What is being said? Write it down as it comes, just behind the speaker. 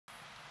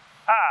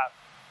Hi,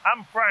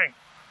 I'm Frank,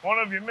 one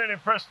of your many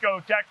Prisco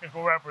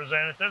technical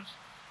representatives.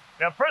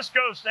 Now,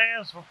 Prisco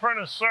stands for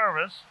Printer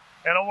Service,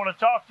 and I want to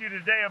talk to you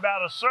today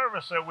about a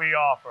service that we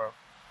offer.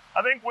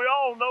 I think we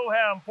all know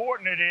how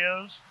important it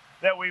is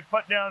that we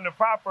put down the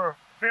proper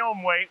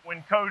film weight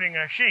when coating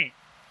a sheet.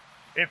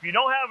 If you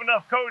don't have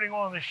enough coating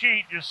on the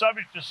sheet, you're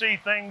subject to see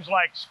things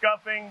like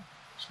scuffing,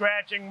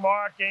 scratching,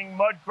 marking,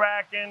 mud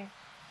cracking,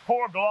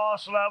 poor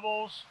gloss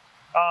levels,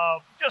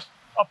 just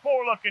a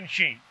poor looking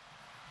sheet.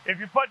 If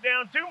you put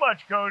down too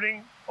much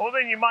coating, well,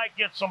 then you might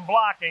get some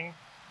blocking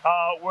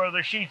where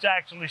the sheets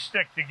actually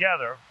stick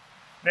together.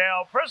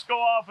 Now, Prisco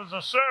offers a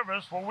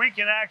service where we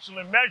can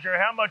actually measure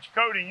how much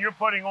coating you're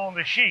putting on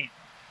the sheet.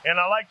 And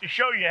I'd like to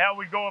show you how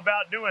we go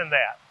about doing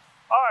that.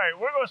 All right,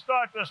 we're going to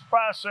start this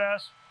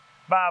process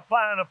by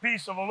applying a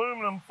piece of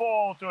aluminum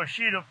foil to a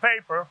sheet of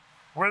paper.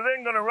 We're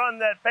then going to run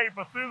that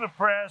paper through the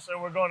press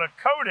and we're going to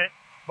coat it,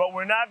 but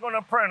we're not going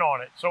to print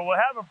on it. So we'll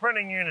have the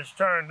printing units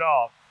turned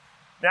off.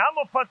 Now I'm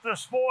going to put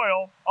this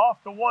foil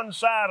off to one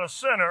side of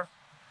center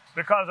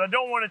because I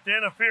don't want it to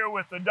interfere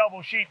with the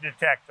double sheet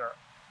detector.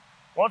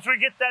 Once we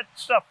get that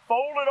stuff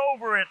folded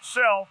over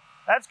itself,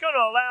 that's going to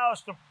allow us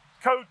to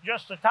coat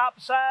just the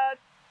top side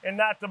and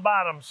not the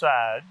bottom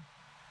side.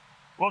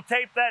 We'll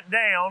tape that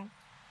down.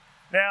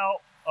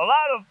 Now, a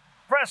lot of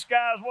press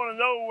guys want to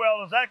know,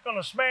 well, is that going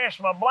to smash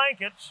my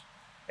blankets?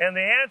 And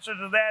the answer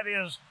to that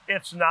is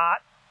it's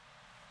not.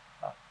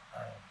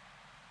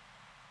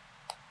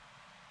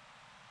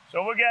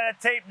 So we got it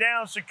taped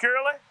down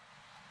securely.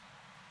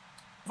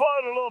 Put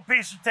a little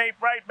piece of tape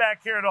right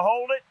back here to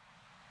hold it.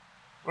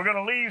 We're going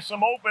to leave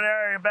some open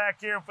area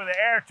back here for the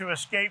air to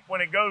escape when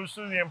it goes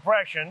through the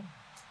impression.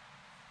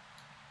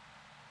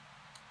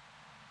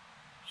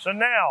 So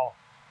now,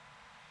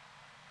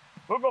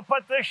 we're going to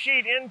put this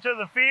sheet into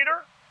the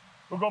feeder.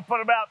 We're going to put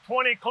about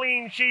 20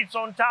 clean sheets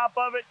on top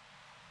of it,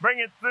 bring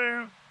it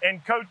through,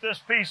 and coat this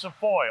piece of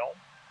foil.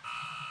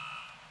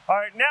 All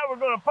right, now we're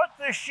going to put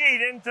this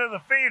sheet into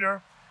the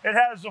feeder. It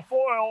has the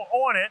foil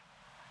on it,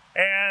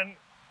 and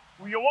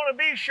you want to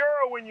be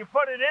sure when you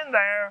put it in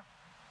there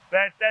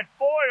that that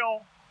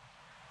foil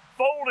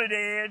folded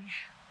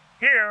edge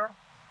here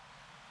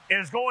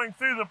is going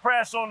through the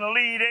press on the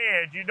lead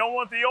edge. You don't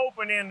want the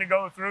open end to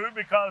go through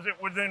because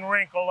it would then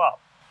wrinkle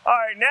up. All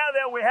right, now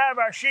that we have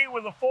our sheet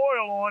with the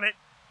foil on it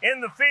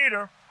in the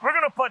feeder, we're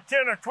going to put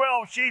 10 or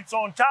 12 sheets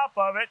on top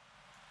of it,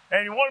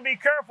 and you want to be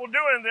careful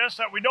doing this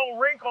that we don't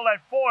wrinkle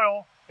that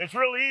foil. It's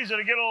really easy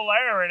to get a little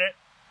air in it.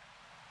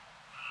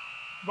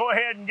 Go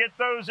ahead and get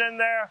those in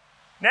there.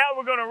 Now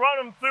we're going to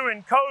run them through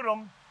and coat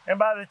them, and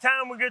by the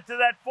time we get to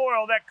that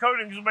foil, that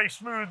coating will be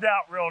smoothed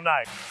out real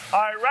nice.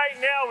 All right,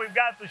 right now we've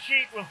got the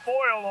sheet with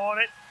foil on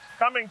it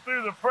coming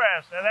through the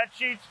press. Now that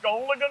sheet's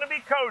only going to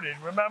be coated.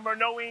 Remember,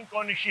 no ink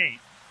on the sheet.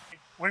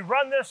 We've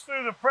run this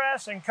through the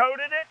press and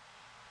coated it,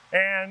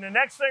 and the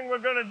next thing we're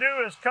going to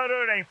do is cut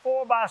out a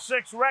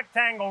 4x6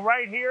 rectangle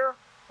right here.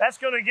 That's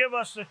going to give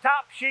us the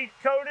top sheet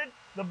coated,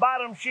 the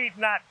bottom sheet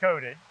not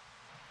coated.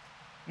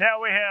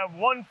 Now we have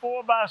one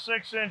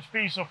 4x6 inch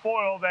piece of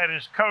foil that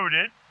is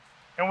coated,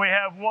 and we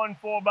have one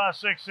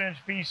 4x6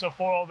 inch piece of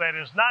foil that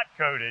is not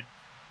coated.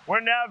 We're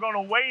now going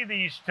to weigh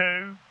these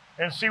two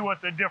and see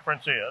what the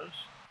difference is.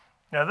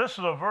 Now this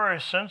is a very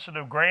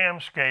sensitive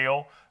gram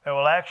scale that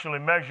will actually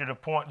measure to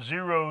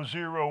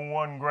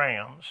 0.001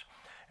 grams.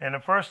 And the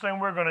first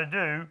thing we're going to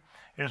do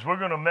is we're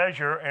going to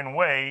measure and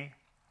weigh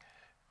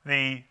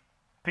the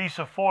piece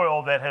of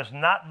foil that has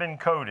not been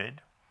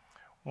coated.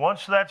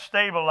 Once that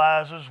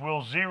stabilizes,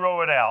 we'll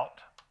zero it out.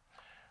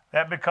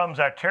 That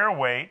becomes our tare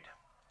weight.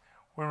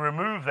 We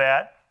remove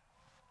that.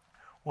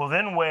 We'll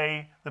then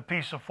weigh the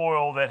piece of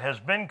foil that has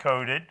been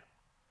coated.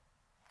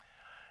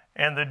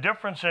 And the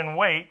difference in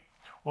weight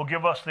will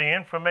give us the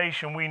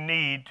information we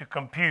need to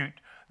compute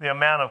the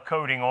amount of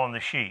coating on the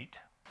sheet.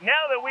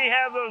 Now that we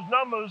have those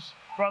numbers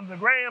from the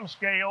gram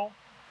scale,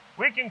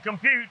 we can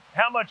compute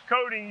how much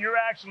coating you're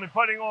actually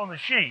putting on the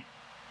sheet.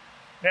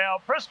 Now,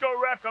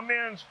 Prisco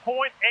recommends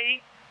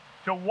 0.8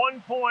 to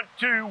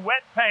 1.2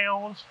 wet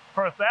pounds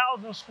per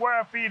 1,000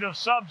 square feet of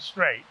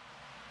substrate.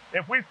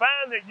 If we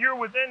find that you're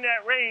within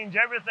that range,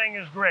 everything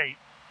is great.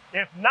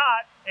 If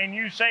not, and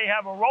you say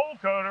have a roll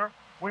coater,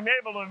 we may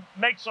be able to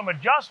make some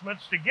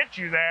adjustments to get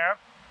you there.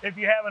 If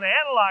you have an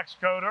Analox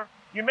coater,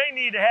 you may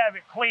need to have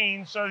it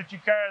cleaned so that you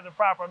carry the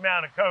proper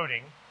amount of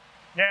coating.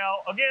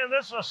 Now, again,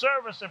 this is a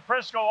service that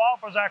Prisco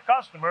offers our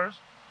customers,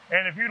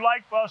 and if you'd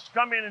like for us to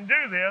come in and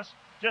do this,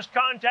 just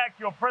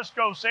contact your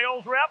Prisco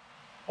sales rep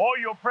or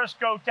your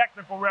Prisco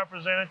technical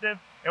representative,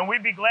 and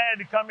we'd be glad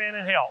to come in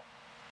and help.